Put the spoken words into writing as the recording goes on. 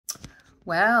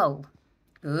Well,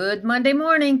 good Monday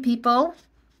morning, people.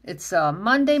 It's a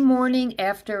Monday morning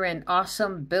after an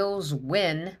awesome Bills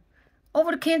win over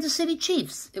the Kansas City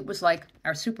Chiefs. It was like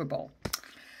our Super Bowl.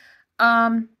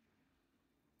 I'm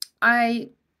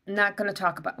not going to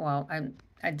talk about, well,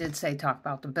 I did say talk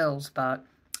about the Bills, but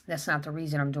that's not the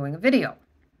reason I'm doing a video.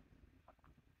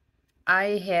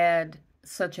 I had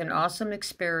such an awesome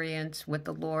experience with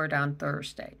the Lord on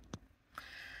Thursday.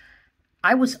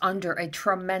 I was under a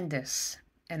tremendous,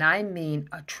 and I mean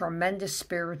a tremendous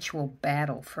spiritual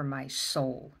battle for my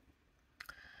soul.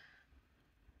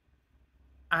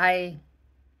 I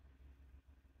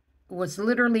was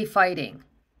literally fighting.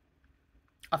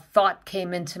 A thought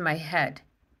came into my head.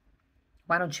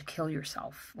 Why don't you kill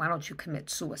yourself? Why don't you commit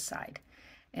suicide?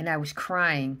 And I was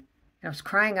crying. And I was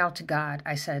crying out to God.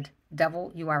 I said,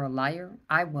 devil, you are a liar.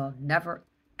 I will never,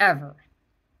 ever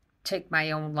take my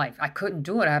own life. I couldn't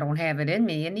do it. I don't have it in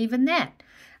me. And even that,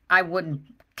 I wouldn't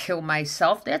kill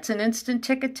myself. That's an instant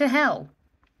ticket to hell.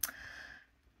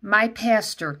 My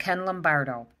pastor, Ken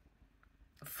Lombardo,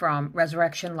 from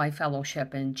Resurrection Life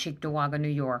Fellowship in Cheektowaga, New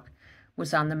York,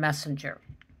 was on the messenger.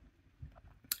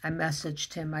 I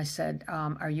messaged him. I said,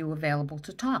 are you available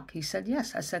to talk? He said,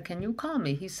 yes. I said, can you call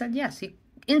me? He said, yes. He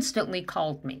instantly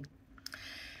called me.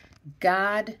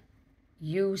 God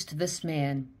used this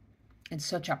man in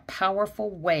such a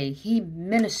powerful way. He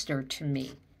ministered to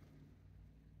me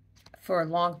for a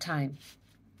long time.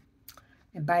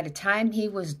 And by the time he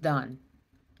was done,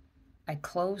 I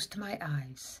closed my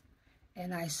eyes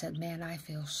and I said, man, I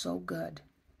feel so good.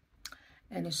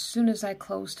 And as soon as I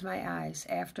closed my eyes,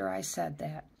 after I said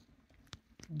that,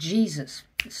 Jesus,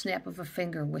 the snap of a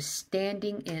finger, was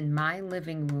standing in my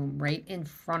living room right in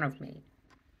front of me.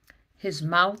 His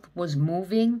mouth was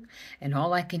moving, and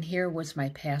all I can hear was my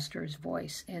pastor's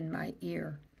voice in my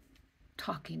ear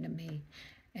talking to me.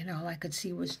 And all I could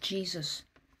see was Jesus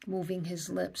moving his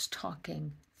lips,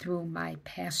 talking through my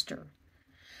pastor.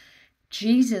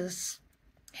 Jesus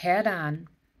had on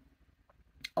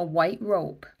a white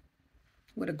robe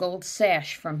with a gold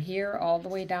sash from here all the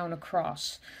way down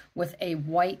across, with a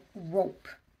white rope.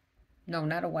 No,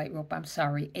 not a white rope, I'm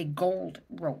sorry, a gold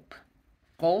rope.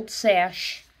 Gold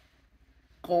sash,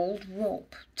 gold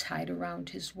rope tied around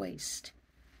his waist,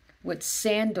 with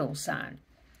sandals on,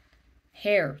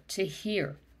 hair to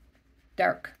here,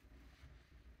 dark.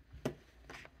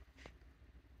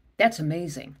 That's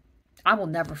amazing. I will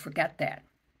never forget that.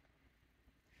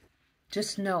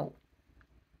 Just know,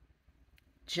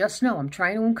 I'm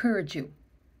trying to encourage you.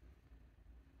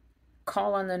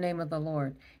 Call on the name of the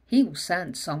Lord. He will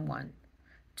send someone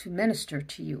to minister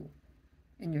to you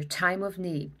in your time of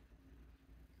need.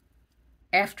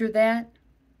 After that,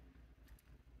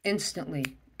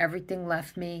 instantly, everything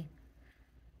left me.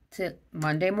 To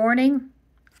Monday morning,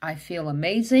 I feel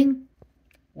amazing.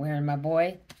 Wearing my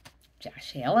boy,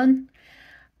 Josh Allen.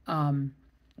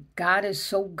 God is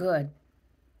so good.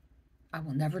 I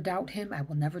will never doubt him. I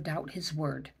will never doubt his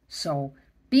word. So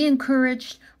be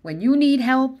encouraged. When you need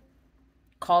help,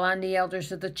 call on the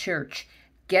elders of the church.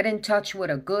 Get in touch with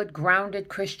a good, grounded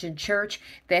Christian church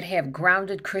that have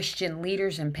grounded Christian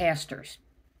leaders and pastors.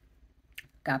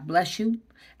 God bless you.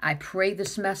 I pray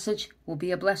this message will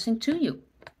be a blessing to you.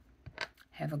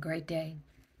 Have a great day.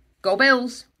 Go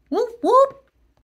Bills. Whoop, whoop.